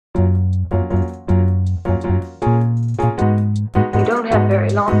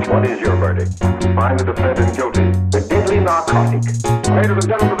say not. What is your verdict? Find the defendant guilty. The deadly narcotic. Ladies and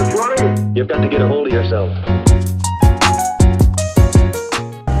gentlemen of the jury, you've got to get a hold of yourself.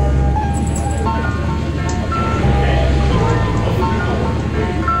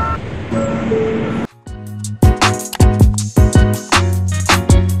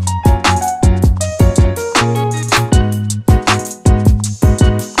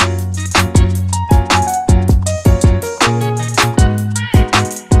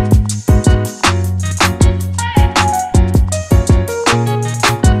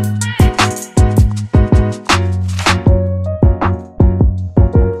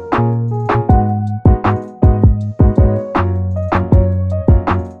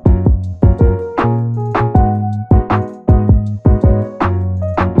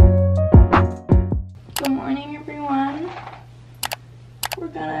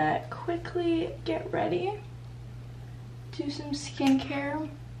 Get ready, do some skincare.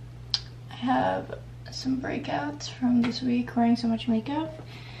 I have some breakouts from this week wearing so much makeup,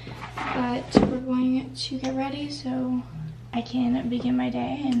 but we're going to get ready so I can begin my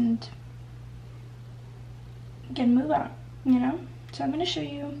day and get a move on, you know? So I'm going to show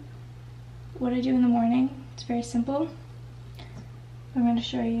you what I do in the morning. It's very simple. I'm going to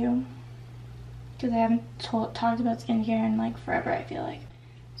show you because I haven't talked about skincare in like forever, I feel like.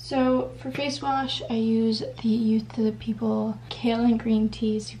 So for face wash, I use the Youth to the People Kale and Green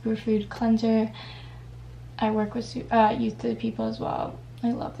Tea Superfood Cleanser. I work with Youth to the People as well. I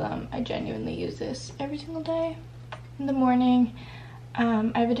love them. I genuinely use this every single day in the morning.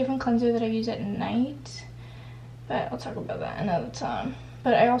 I have a different cleanser that I use at night, but I'll talk about that another time.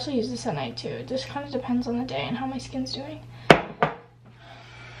 But I also use this at night too. It just kind of depends on the day and how my skin's doing.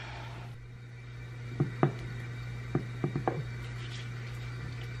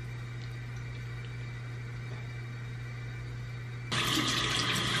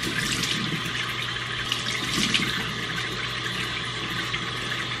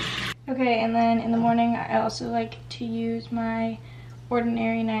 Okay, and then in the morning, I also like to use my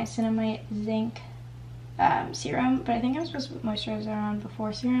Ordinary Niacinamide Zinc serum, but I think I'm supposed to put moisturizer on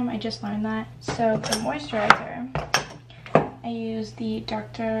before serum. I just learned that. So for moisturizer, I use the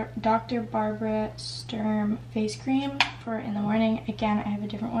Dr. Barbara Sturm face cream for in the morning. Again, I have a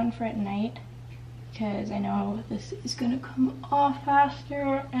different one for at night because I know this is gonna come off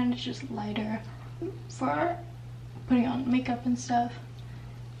faster and it's just lighter for putting on makeup and stuff.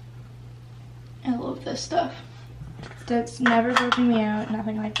 I love this stuff. That's never broken me out,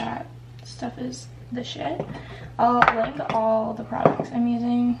 nothing like that. This stuff is the shit. I'll link all the products I'm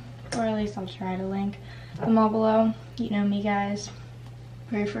using, or at least I'll try to link them all below. You know me, guys.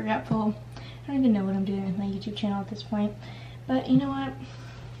 Very forgetful. I don't even know what I'm doing with my YouTube channel at this point. But you know what?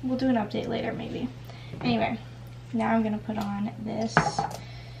 We'll do an update later, maybe. Anyway, now I'm gonna put on this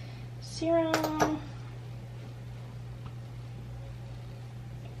serum.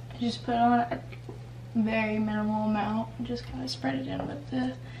 Just put on a very minimal amount and just kind of spread it in with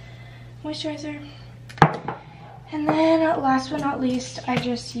the moisturizer. And then last but not least, I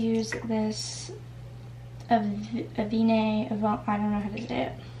just use this Avene, I don't know how to say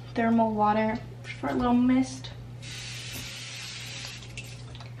it, thermal water for a little mist.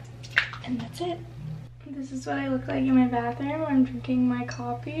 And that's it. This is what I look like in my bathroom. I'm drinking my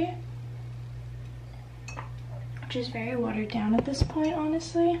coffee, which is very watered down at this point,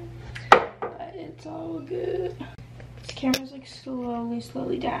 honestly, but it's all good. This camera's like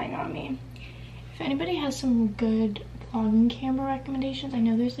slowly dying on me. If anybody has some good vlogging camera recommendations, I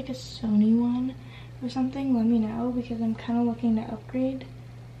know there's like a Sony one or something, let me know because I'm kind of looking to upgrade.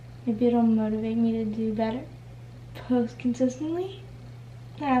 Maybe it'll motivate me to do better, post consistently.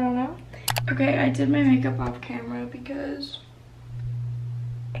 I don't know. Okay, I did my makeup off camera because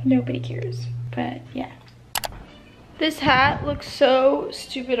nobody cares, but yeah. This hat looks so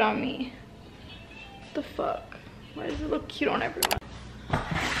stupid on me. What the fuck? Why does it look cute on everyone?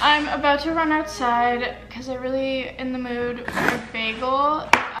 I'm about to run outside because I'm really in the mood for a bagel,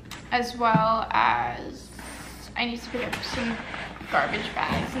 as well as I need to pick up some garbage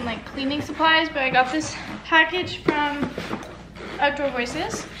bags and like cleaning supplies, but I got this package from Outdoor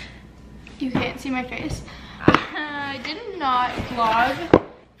Voices. You can't see my face. I did not vlog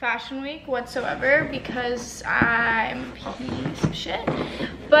Fashion Week whatsoever because I'm a piece of shit,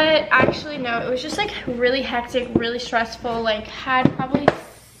 but actually no, it was just like really hectic, really stressful, like had probably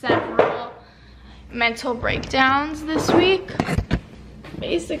several mental breakdowns this week.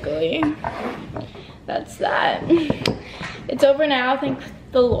 Basically, that's that. It's over now, thank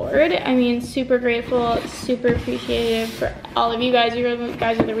the Lord. I mean, super grateful, super appreciative for all of you guys. You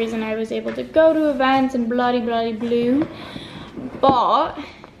guys are the reason I was able to go to events and bloody blue. but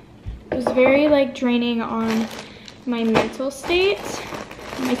it was very like draining on my mental state,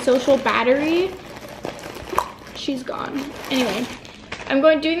 my social battery. She's gone. Anyway, I'm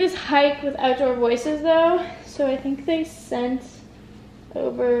doing this hike with Outdoor Voices though, so I think they sent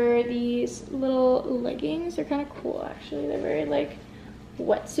over these little leggings. They're kind of cool actually. They're very like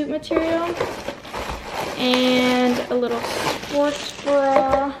wetsuit material, and a little sports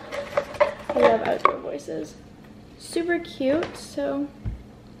bra. I love Outdoor Voices. Super cute, so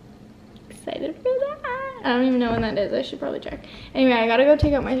excited for that. I don't even know when that is. I should probably check. Anyway, I gotta go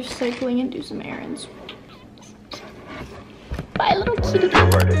take out my cycling and do some errands. Bye, little kitty.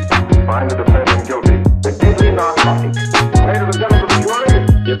 Find the defendant guilty. The deadly narcotic. Ladies and gentlemen of the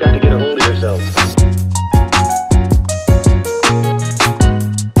jury, you've got to get a hold of yourself.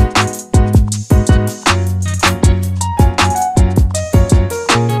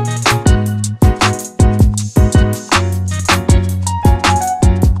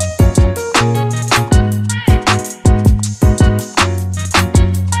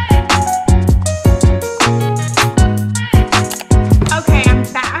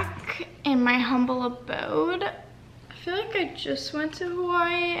 Just went to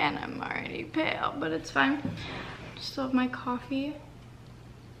Hawaii and I'm already pale, but it's fine. Still have my coffee.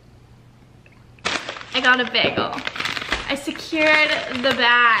 I got a bagel. I secured the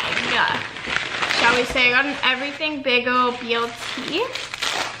bag, shall we say. I got an everything bagel BLT.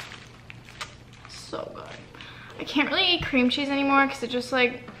 So good. I can't really eat cream cheese anymore because it just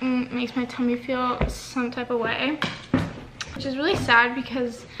like makes my tummy feel some type of way, which is really sad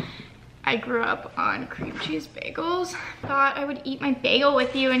because I grew up on cream cheese bagels. Thought I would eat my bagel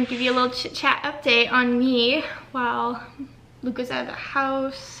with you and give you a little chit chat update on me while Luca's out of the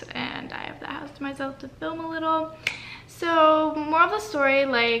house and I have the house to myself to film a little. So moral of the story,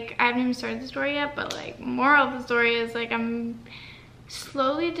 like I haven't even started the story yet, but like moral of the story is like I'm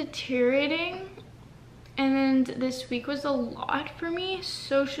slowly deteriorating, and this week was a lot for me,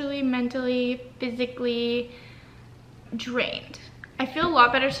 socially, mentally, physically drained. I feel a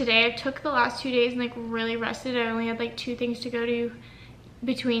lot better today. I took the last 2 days and like really rested. I only had like 2 things to go to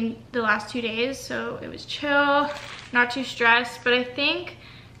between the last 2 days, so it was chill, not too stressed. But I think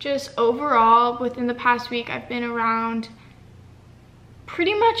just overall within the past week I've been around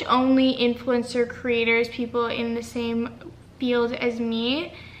pretty much only influencer creators, people in the same field as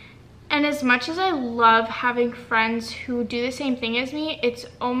me. And as much as I love having friends who do the same thing as me, it's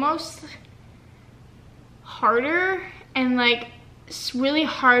almost harder and like it's really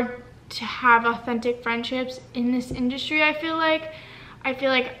hard to have authentic friendships in this industry. I feel like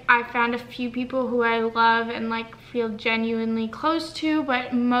I found a few people who I love and like feel genuinely close to,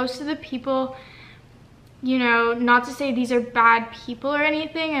 but most of the people, you know, not to say these are bad people or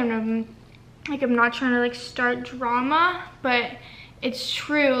anything, and I'm not trying to like start drama, but it's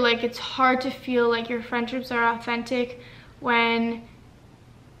true, like it's hard to feel like your friendships are authentic when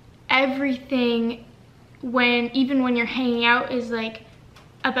everything, even when you're hanging out, is like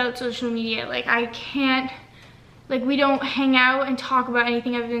about social media. Like I can't, like we don't hang out and talk about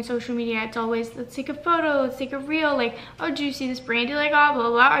anything other than social media. It's always, let's take a photo, let's take a reel, like, oh, do you see this brand you like, oh, blah, blah,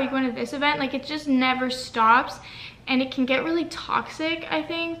 blah, are you going to this event? Like it just never stops, and it can get really toxic, I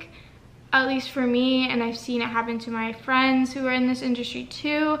think, at least for me, and I've seen it happen to my friends who are in this industry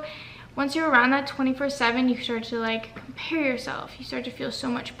too. Once you're around that 24/7, you start to like compare yourself. You start to feel so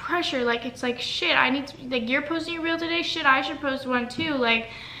much pressure. Like it's like, shit, I need to, like you're posting a reel today, shit, I should post one too. Like,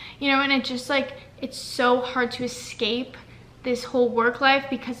 you know, and it just like, it's so hard to escape this whole work life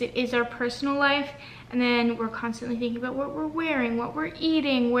because it is our personal life. And then we're constantly thinking about what we're wearing, what we're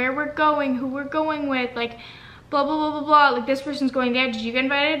eating, where we're going, who we're going with, like blah, blah, blah, blah, blah. Like this person's going there, did you get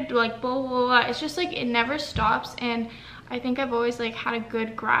invited? Like blah, blah, blah, blah. It's just like, it never stops. And I think I've always like had a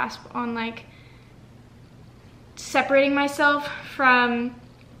good grasp on like separating myself from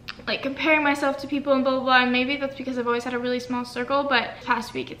like comparing myself to people and blah, blah, blah. And maybe that's because I've always had a really small circle, but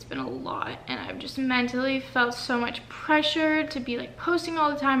past week it's been a lot, and I've just mentally felt so much pressure to be like posting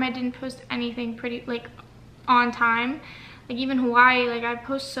all the time. I didn't post anything pretty like on time. Like even Hawaii, like I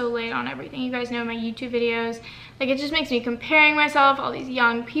post so late on everything. You guys know my YouTube videos. Like it just makes me comparing myself, all these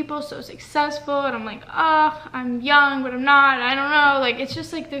young people so successful, and I'm like, oh, I'm young, but I'm not, I don't know. Like it's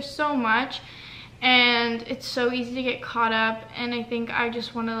just like there's so much, and it's so easy to get caught up. And I think I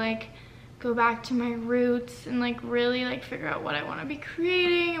just want to like go back to my roots and like really like figure out what I want to be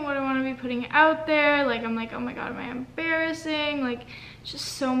creating and what I want to be putting out there. Like I'm like, oh my god, am I embarrassing? Like just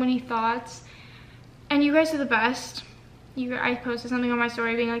so many thoughts. And you guys are the best. I posted something on my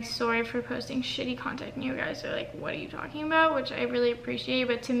story being like, sorry for posting shitty content, and you guys are like, what are you talking about? Which I really appreciate,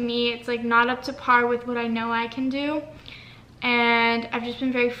 but to me it's like not up to par with what I know I can do. and I've just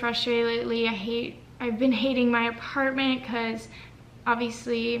been very frustrated lately. I've been hating my apartment because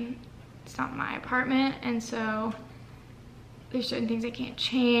obviously it's not my apartment, and so there's certain things I can't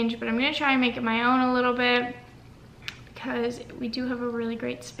change, but I'm gonna try and make it my own a little bit because we do have a really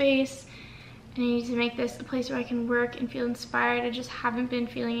great space, and I need to make this a place where I can work and feel inspired. I just haven't been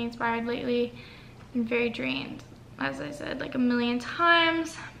feeling inspired lately. I've been very drained, as I said like a million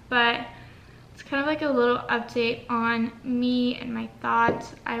times, but it's kind of like a little update on me and my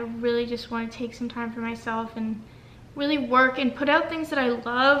thoughts. I really just want to take some time for myself and really work and put out things that I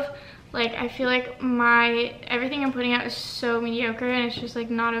love. Like, I feel like everything I'm putting out is so mediocre, and it's just like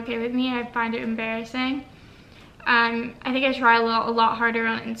not okay with me. I find it embarrassing. I think I try a lot harder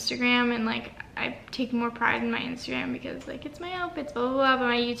on Instagram, and like I take more pride in my Instagram because like it's my outfits, blah blah blah, but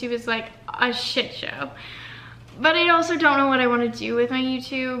my YouTube is like a shit show. But I also don't know what I want to do with my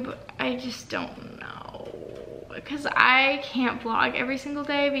YouTube. I just don't know, because I can't vlog every single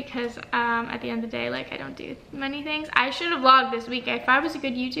day because at the end of the day, like, I don't do many things. I should have vlogged this week. If I was a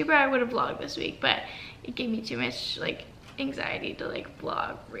good YouTuber, I would have vlogged this week, but it gave me too much like anxiety to like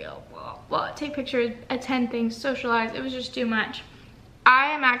vlog, reel, blah blah, take pictures, attend things, socialize. It was just too much.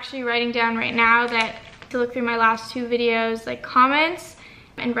 I am actually writing down right now that to look through my last 2 videos, like comments,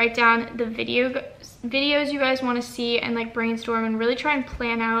 and write down the videos you guys want to see, and like brainstorm and really try and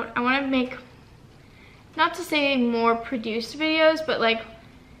plan out. I want to make, not to say more produced videos, but like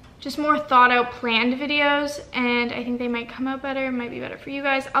just more thought out, planned videos, and I think they might come out better. It might be better for you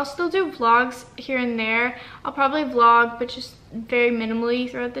guys. I'll still do vlogs here and there. I'll probably vlog, but just very minimally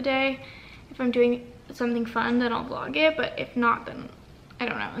throughout the day. If I'm doing something fun, then I'll vlog it, but if not, then I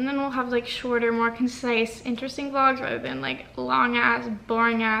don't know. And then we'll have like shorter, more concise, interesting vlogs rather than like long ass,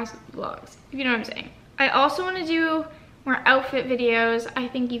 boring ass vlogs, if you know what I'm saying. I also want to do more outfit videos. I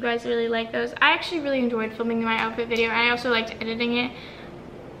think you guys really like those. I actually really enjoyed filming my outfit video. I also liked editing it.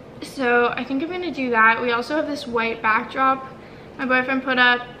 So I think I'm gonna do that. We also have this white backdrop my boyfriend put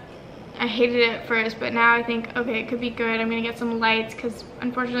up. I hated it at first, but now I think, okay, it could be good. I'm gonna get some lights because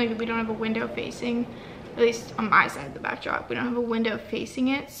unfortunately we don't have a window facing, at least on my side of the backdrop, we don't have a window facing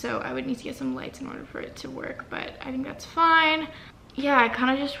it, so I would need to get some lights in order for it to work, but I think that's fine. Yeah, I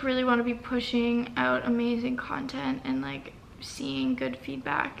kind of just really want to be pushing out amazing content and like seeing good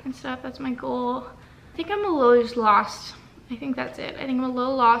feedback and stuff. That's my goal. I think I'm a little just lost. I think that's it. I think I'm a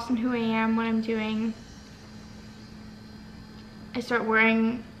little lost in who I am, what I'm doing. I start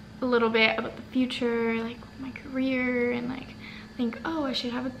worrying a little bit about the future, like my career, and like think, oh, I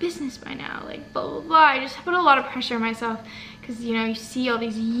should have a business by now, like blah blah blah. I just put a lot of pressure on myself because, you know, you see all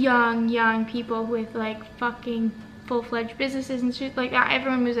these young people with like fucking full-fledged businesses and shit like that.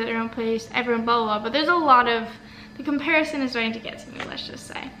 Everyone moves at their own pace, everyone blah blah blah, but there's a lot of, the comparison is starting to get to me, let's just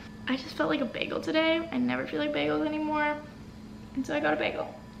say. I just felt like a bagel today. I never feel like bagels anymore, and so I got a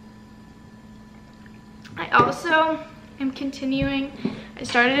bagel. I also am continuing, I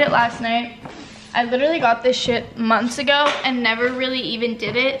started it last night. I literally got this shit months ago and never really even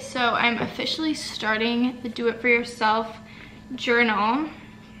did it, so I'm officially starting the Do It For Yourself journal.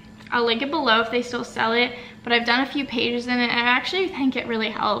 I'll link it below if they still sell it, but I've done a few pages in it, and I actually think it really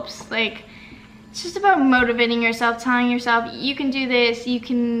helps. Like, it's just about motivating yourself, telling yourself you can do this, you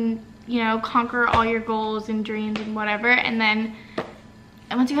can, you know, conquer all your goals and dreams and whatever, and then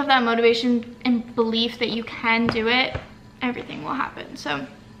once you have that motivation and belief that you can do it, everything will happen. So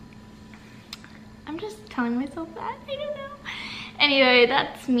I'm just telling myself that, I don't know. Anyway,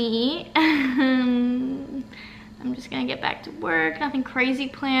 that's me. I'm just gonna get back to work. Nothing crazy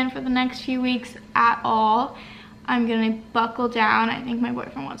planned for the next few weeks at all. I'm gonna buckle down. I think my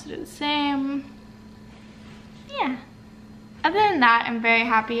boyfriend wants to do the same. Yeah. Other than that, I'm very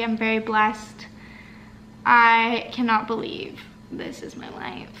happy. I'm very blessed. I cannot believe this is my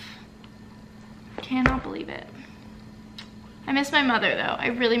life. Cannot believe it. I miss my mother though. I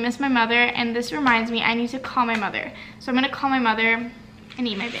really miss my mother, and this reminds me I need to call my mother. So I'm gonna call my mother and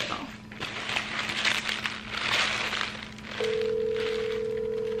eat my bagel.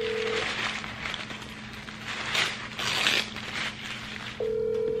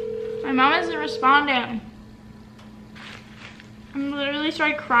 My mom isn't responding. I literally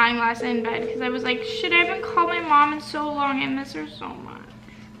started crying last night in bed because I was like, shit, I haven't called my mom in so long. I miss her so much.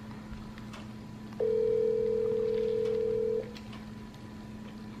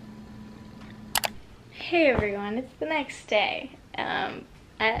 Hey everyone, it's the next day.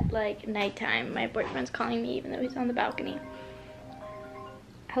 At like nighttime, my boyfriend's calling me even though he's on the balcony.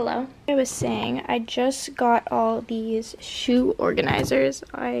 Hello? I was saying, I just got all these shoe organizers.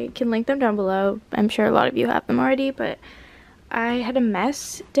 I can link them down below. I'm sure a lot of you have them already, but I had a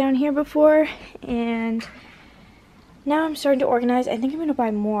mess down here before, and now I'm starting to organize. I think I'm gonna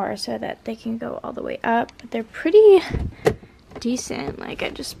buy more so that they can go all the way up. But they're pretty decent. Like, I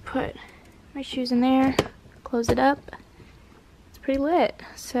just put my shoes in there, close it up. It's pretty lit.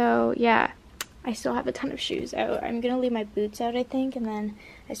 So yeah, I still have a ton of shoes out. I'm gonna leave my boots out, I think, and then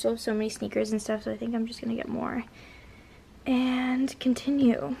I still have so many sneakers and stuff, so I think I'm just gonna get more and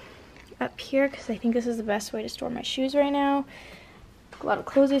continue up here because I think this is the best way to store my shoes right now. A lot of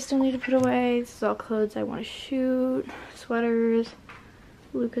clothes I still need to put away. This is all clothes I want to shoot, sweaters,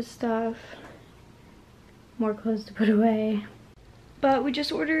 Lucas stuff, more clothes to put away. But we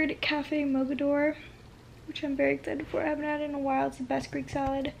just ordered Cafe Mogador, which I'm very excited for. I haven't had it in a while. It's the best Greek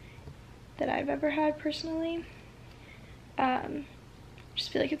salad that I've ever had personally.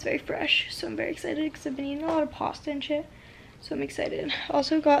 Just feel like it's very fresh, so I'm very excited because I've been eating a lot of pasta and shit. So I'm excited.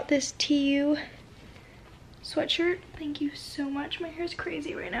 Also got this TU sweatshirt. Thank you so much. My hair's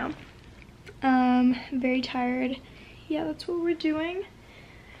crazy right now. I'm very tired. Yeah, that's what we're doing.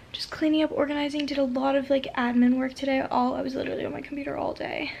 Just cleaning up, organizing. Did a lot of like admin work today. I was literally on my computer all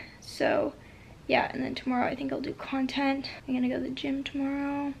day. So yeah, and then tomorrow I think I'll do content. I'm gonna go to the gym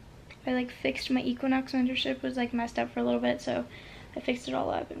tomorrow. I like fixed my Equinox membership, was like messed up for a little bit, so I fixed it all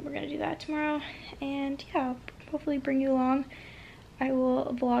up and we're gonna do that tomorrow. And yeah, I'll hopefully bring you along. I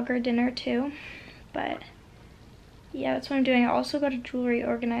will vlog our dinner too, but yeah, that's what I'm doing. I also got a jewelry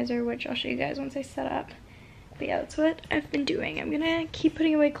organizer, which I'll show you guys once I set up. But yeah, that's what I've been doing. I'm gonna keep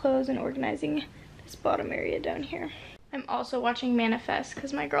putting away clothes and organizing this bottom area down here. I'm also watching Manifest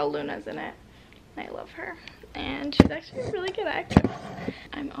because my girl Luna's in it. I love her. And she's actually a really good actress.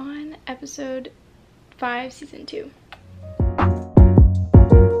 I'm on episode 5, season 2.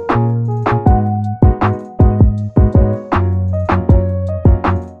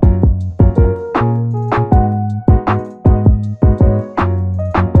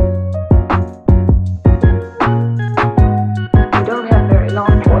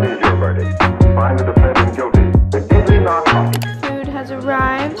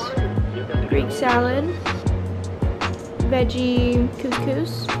 Salad, veggie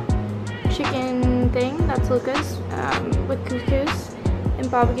couscous, chicken thing, that's Lucas, with couscous, and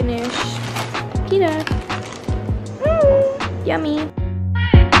baba ganoush pita. Yummy.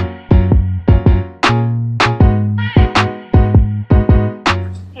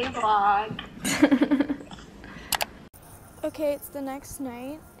 Hey vlog. Okay, it's the next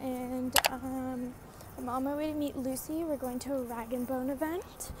night, and I'm on my way to meet Lucy. We're going to a Rag & Bone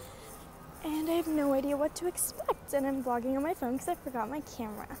event. And I have no idea what to expect, and I'm vlogging on my phone because I forgot my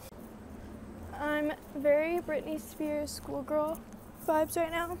camera. I'm very Britney Spears schoolgirl vibes right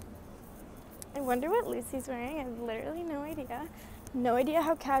now. I wonder what Lucy's wearing. I have literally no idea. No idea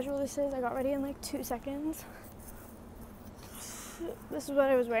how casual this is. I got ready in like 2 seconds. This is what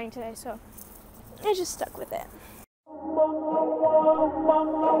I was wearing today, so I just stuck with it.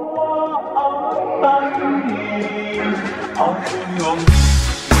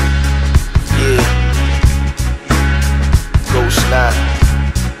 Ghost Night,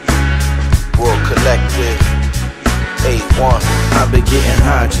 World Collective, A1. I've been getting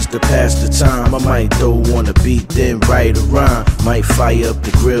high just to pass the time. I might throw on a beat, then write a rhyme. Might fire up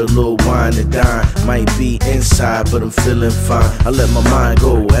the grill, little wine and dine. Might be inside, but I'm feeling fine. I let my mind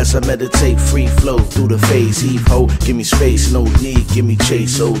go as I meditate, free flow through the phase. Heave ho, give me space, no need, give me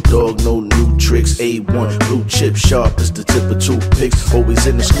chase. Old dog, no new tricks. A1, blue chip, sharp as the tip of toothpicks. Always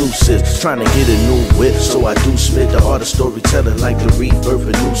in exclusives, trying to get a new whip. So I do spit the art of storytelling like the rebirth,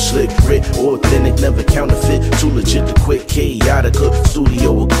 a new slick grit. Authentic, never counterfeit, too legit to quit. Chaotic,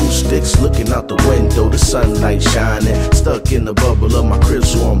 studio acoustics, looking out the window, the sunlight shining. Stuck in the bubble of my crib,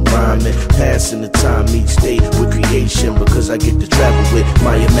 so I'm rhyming. Passing the time each day with creation, because I get to travel with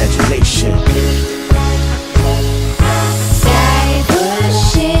my imagination. Sky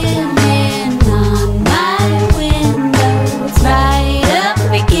shimmering on my window, it's right up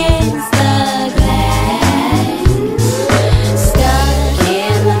against the glass. Stuck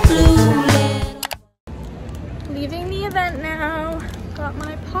in the blue. Leaving the event now. Got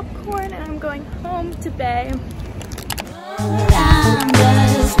my popcorn and I'm going home to bed. I'm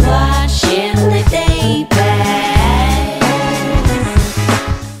just watching the day pass.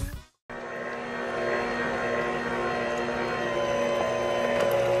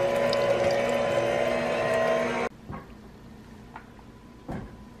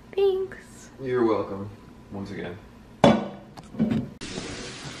 Thanks. You're welcome, once again.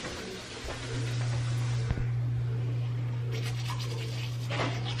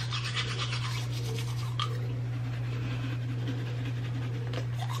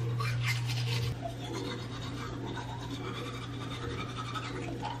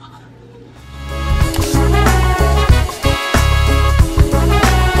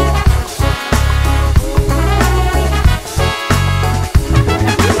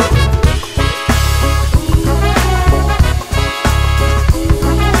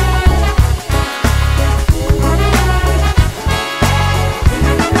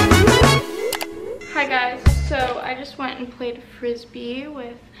 coffee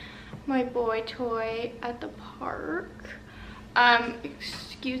with my boy toy at the park.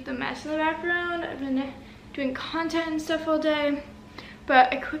 Excuse the mess in the background. I've been doing content and stuff all day,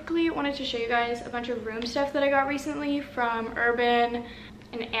 but I quickly wanted to show you guys a bunch of room stuff that I got recently from Urban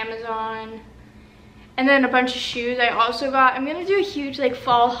and Amazon, and then a bunch of shoes I also got. I'm gonna do a huge like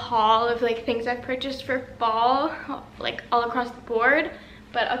fall haul of like things I've purchased for fall, like all across the board,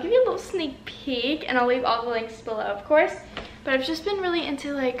 but I'll give you a little sneak peek and I'll leave all the links below, of course. But I've just been really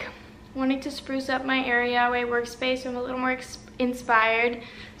into like wanting to spruce up my area, my workspace, so I'm a little more inspired.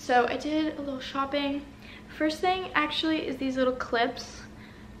 So I did a little shopping. First thing actually is these little clips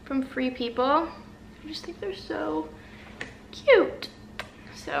from Free People. I just think they're so cute.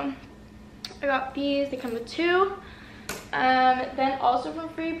 So I got these, they come with 2. Then also from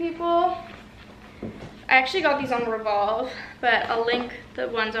Free People, I actually got these on Revolve, but I'll link the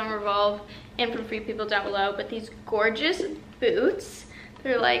ones on Revolve and from Free People down below. But these gorgeous boots,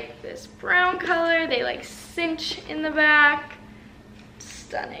 they're like this brown color, they like cinch in the back.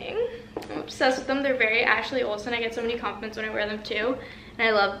 Stunning. I'm obsessed with them. They're very Ashley Olsen. I get so many compliments when I wear them too. And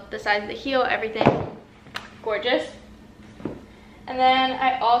I love the size of the heel, everything. Gorgeous. And then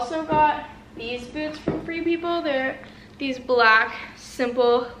I also got these boots from Free People. They're these black,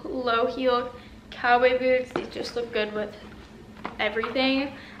 simple, low heel cowboy boots. These just look good with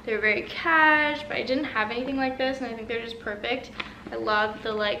everything. They're very cash, but I didn't have anything like this, and I think they're just perfect. I love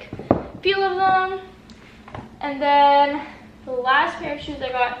the like feel of them. And then the last pair of shoes I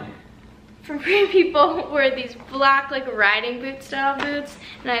got from Free People were these black like riding boot style boots,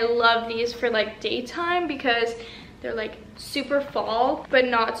 and I love these for like daytime because they're like super fall but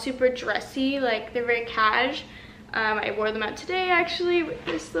not super dressy, like they're very cash. I wore them out today actually with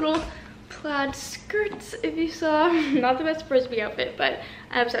this little plaid skirt, if you saw. Not the best frisbee outfit, but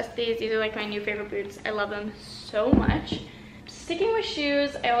I'm obsessed with these. These are like my new favorite boots. I love them so much. Sticking with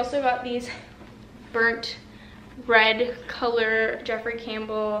shoes, I also got these burnt red color Jeffrey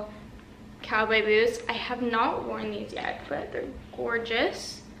Campbell cowboy boots. I have not worn these yet, but they're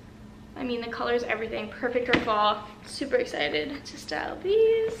gorgeous. I mean, the colors, everything, perfect for fall. Super excited to style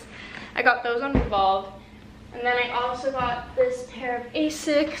these. I got those on Revolve. And then I also got this pair of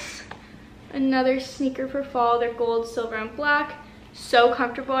Asics, another sneaker for fall. They're gold, silver, and black. So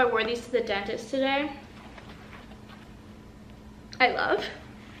comfortable. I wore these to the dentist today. I love.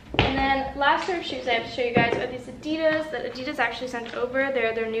 And then last pair of shoes I have to show you guys are these Adidas that Adidas actually sent over.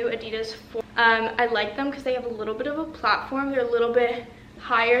 They're their new Adidas 4. I like them because they have a little bit of a platform. They're a little bit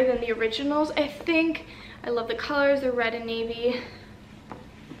higher than the originals, I think. I love the colors. They're red and navy.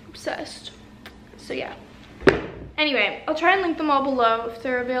 Obsessed. So yeah. Anyway, I'll try and link them all below if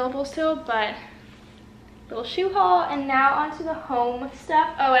they're available still, but little shoe haul. And now onto the home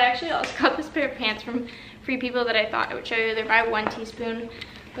stuff. Oh, I actually also got this pair of pants from Free People that I thought I would show you. They're by 1 teaspoon,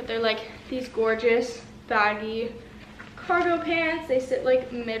 but they're like these gorgeous baggy cargo pants. They sit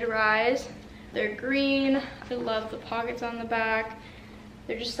like mid-rise. They're green. I love the pockets on the back.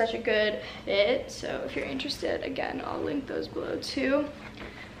 They're just such a good fit. So if you're interested, again, I'll link those below too.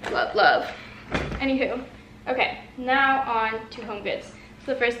 Love, love. Anywho, okay, now on to home goods.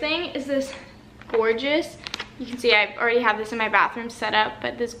 So the first thing is this gorgeous, you can see I already have this in my bathroom set up,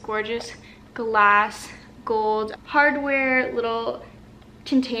 but this gorgeous glass gold hardware little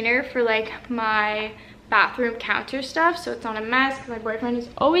container for like my bathroom counter stuff, so it's not a mess because my boyfriend is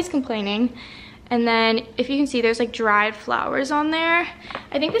always complaining. And then if you can see, there's like dried flowers on there.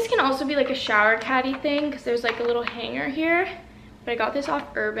 I think this can also be like a shower caddy thing because there's like a little hanger here, but I got this off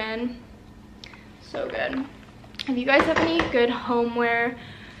Urban. So good. If you guys have any good homeware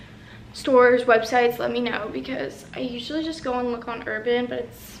stores, websites, let me know, because I usually just go and look on Urban, but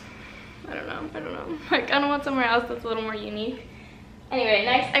it's, I don't know. I kind of want somewhere else that's a little more unique. Anyway,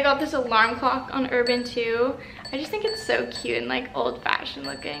 next I got this alarm clock on Urban too. I just think it's so cute and like old-fashioned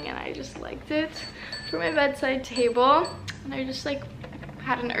looking, and I just liked it for my bedside table. And I just like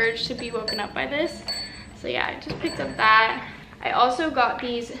had an urge to be woken up by this. So yeah, I just picked up that. I also got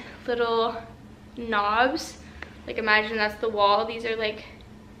these little knobs. Like imagine that's the wall. These are like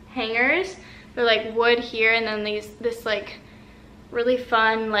hangers. They're like wood here, and then this like really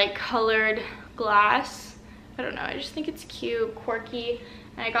fun like colored glass. I don't know, I just think it's cute, quirky,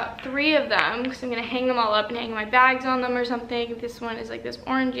 and I got 3 of them because I'm gonna hang them all up and hang my bags on them or something. This one is like this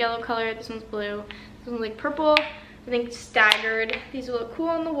orange yellow color, this one's blue, this one's like purple, I think staggered. These will look cool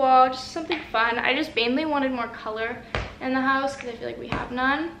on the wall, just something fun. I just mainly wanted more color in the house because I feel like we have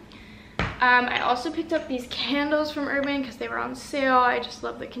none. I also picked up these candles from Urban because they were on sale. I just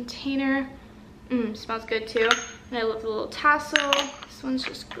love the container. Smells good too. And I love the little tassel. This one's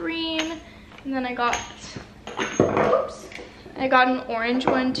just green. And then I got, oops, I got an orange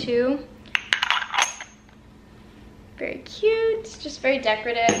one too. Very cute, just very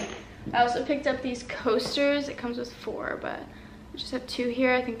decorative. I also picked up these coasters. It comes with 4, but I just have 2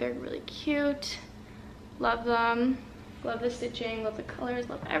 here. I think they're really cute. Love them. Love the stitching, love the colors,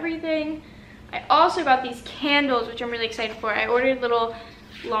 love everything. I also got these candles, which I'm really excited for. I ordered little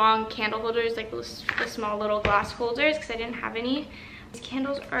long candle holders, like the small little glass holders, because I didn't have any. These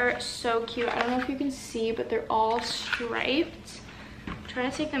candles are so cute. I don't know if you can see, but they're all striped. I'm trying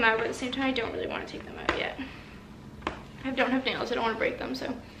to take them out, but at the same time, I don't really want to take them out yet. I don't have nails, I don't want to break them,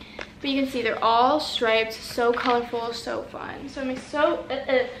 so. But you can see they're all striped, so colorful, so fun. So I'm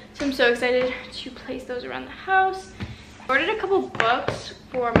so excited to place those around the house. I ordered a couple books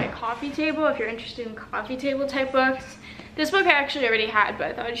for my coffee table, if you're interested in coffee table type books. This book I actually already had, but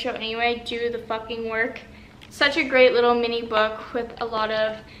I thought I'd show it anyway. Do the Fucking Work. Such a great little mini book with a lot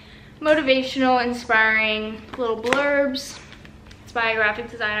of motivational, inspiring little blurbs. It's by a graphic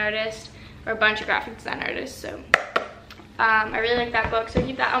design artist, or a bunch of graphic design artists, so I really like that book, so I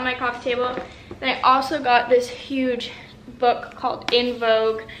keep that on my coffee table. Then I also got this huge book called In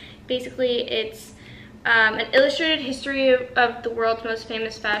Vogue. Basically, it's an illustrated history of the world's most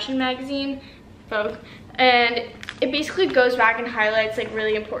famous fashion magazine, Vogue. And it basically goes back and highlights like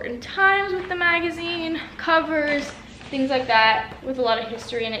really important times with the magazine, covers, things like that, with a lot of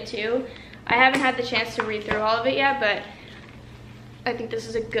history in it too. I haven't had the chance to read through all of it yet, but I think this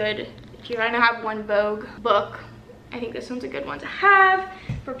is a good, if you're gonna have one Vogue book, I think this one's a good one to have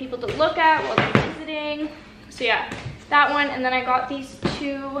for people to look at while they're visiting. So yeah, that one. And then I got these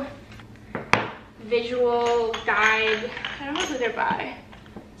 2 visual guide, I don't know who they're by,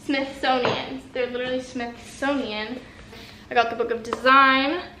 Smithsonian. They're literally Smithsonian. I got the Book of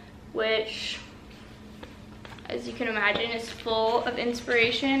Design, which, as you can imagine, is full of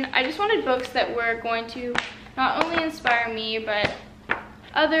inspiration. I just wanted books that were going to not only inspire me, but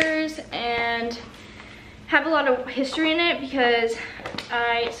others, and have a lot of history in it, because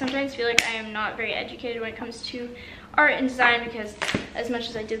I sometimes feel like I am not very educated when it comes to art and design, because as much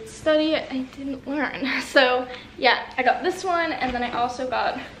as I did study, I didn't learn. So yeah, I got this one, and then I also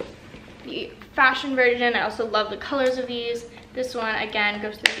got the fashion version. I also love the colors of these. This one, again,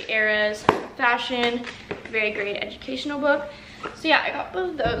 goes through the eras of fashion. Very great educational book. So yeah, I got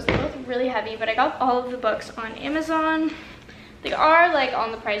both of those. They're both really heavy, but I got all of the books on Amazon. They are like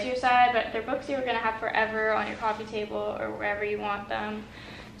on the pricier side, but they're books you're gonna have forever on your coffee table or wherever you want them.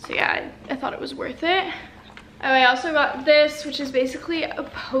 So yeah, I thought it was worth it. I also got this, which is basically a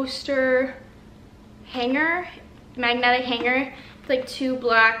poster hanger, magnetic hanger. It's like 2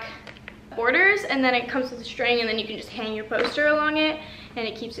 black borders, and then it comes with a string, and then you can just hang your poster along it, and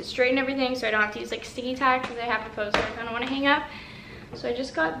it keeps it straight and everything, so I don't have to use like sticky tack because I have the poster I kind of want to hang up. So I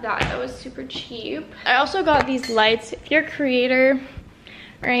just got that. That was super cheap. I also got these lights. If you're a creator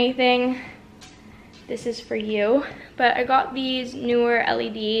or anything, this is for you. But I got these newer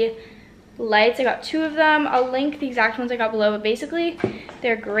LED lights. I got 2 of them. I'll link the exact ones I got below, but basically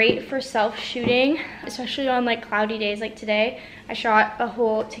they're great for self-shooting, especially on like cloudy days like today. I shot a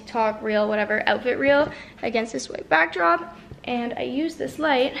whole TikTok reel, whatever, outfit reel against this white backdrop, and I used this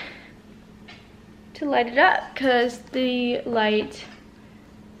light to light it up because the light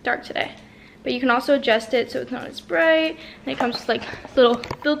dark today. But you can also adjust it so it's not as bright, and it comes with like little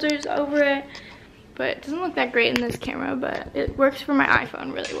filters over it. But it doesn't look that great in this camera, but it works for my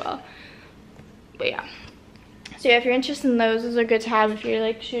iPhone really well. But yeah, so yeah, if you're interested in those are good to have if you're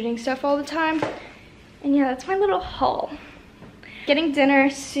like shooting stuff all the time. And yeah, that's my little haul. Getting dinner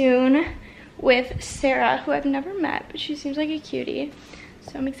soon with Sarah, who I've never met, but she seems like a cutie.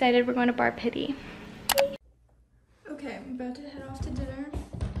 So I'm excited. We're going to Bar Pity. Okay, I'm about to head off to dinner.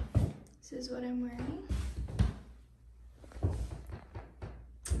 This is what I'm wearing.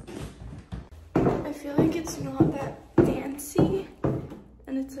 I feel like it's not that fancy,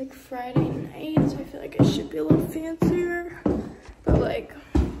 and it's like Friday night, so I feel like I should be a little fancier, but like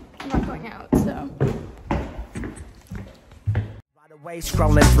I'm not going out, so. Way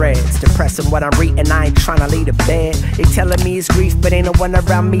scrolling threads, depressing what I'm reading, I ain't tryna leave the bed. They telling me it's grief, but ain't no one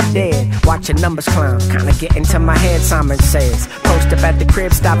around me dead. Watching numbers climb, kinda getting to my head, Simon says. Post up at the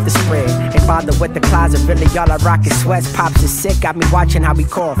crib, stop the spread. Ain't bother with the closet, really all I rock is sweats. Pops is sick, got me watching how we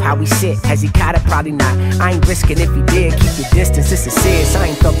cough, how we sit. Has he caught it? Probably not. I ain't risking if he did, keep your distance, this is serious. I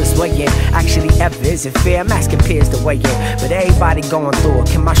ain't felt this way yet, actually ever, is it fair? I'm asking peers to weigh in, but everybody going through it.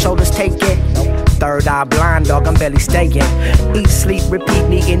 Can my shoulders take it? Third eye blind, dog, I'm barely staying. Eat, sleep, repeat,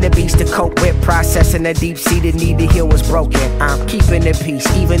 needing the beats to cope with. Processing the deep-seated need to heal what's broken. I'm keeping the peace,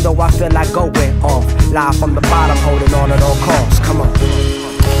 even though I feel like going off. Live from the bottom, holding on to those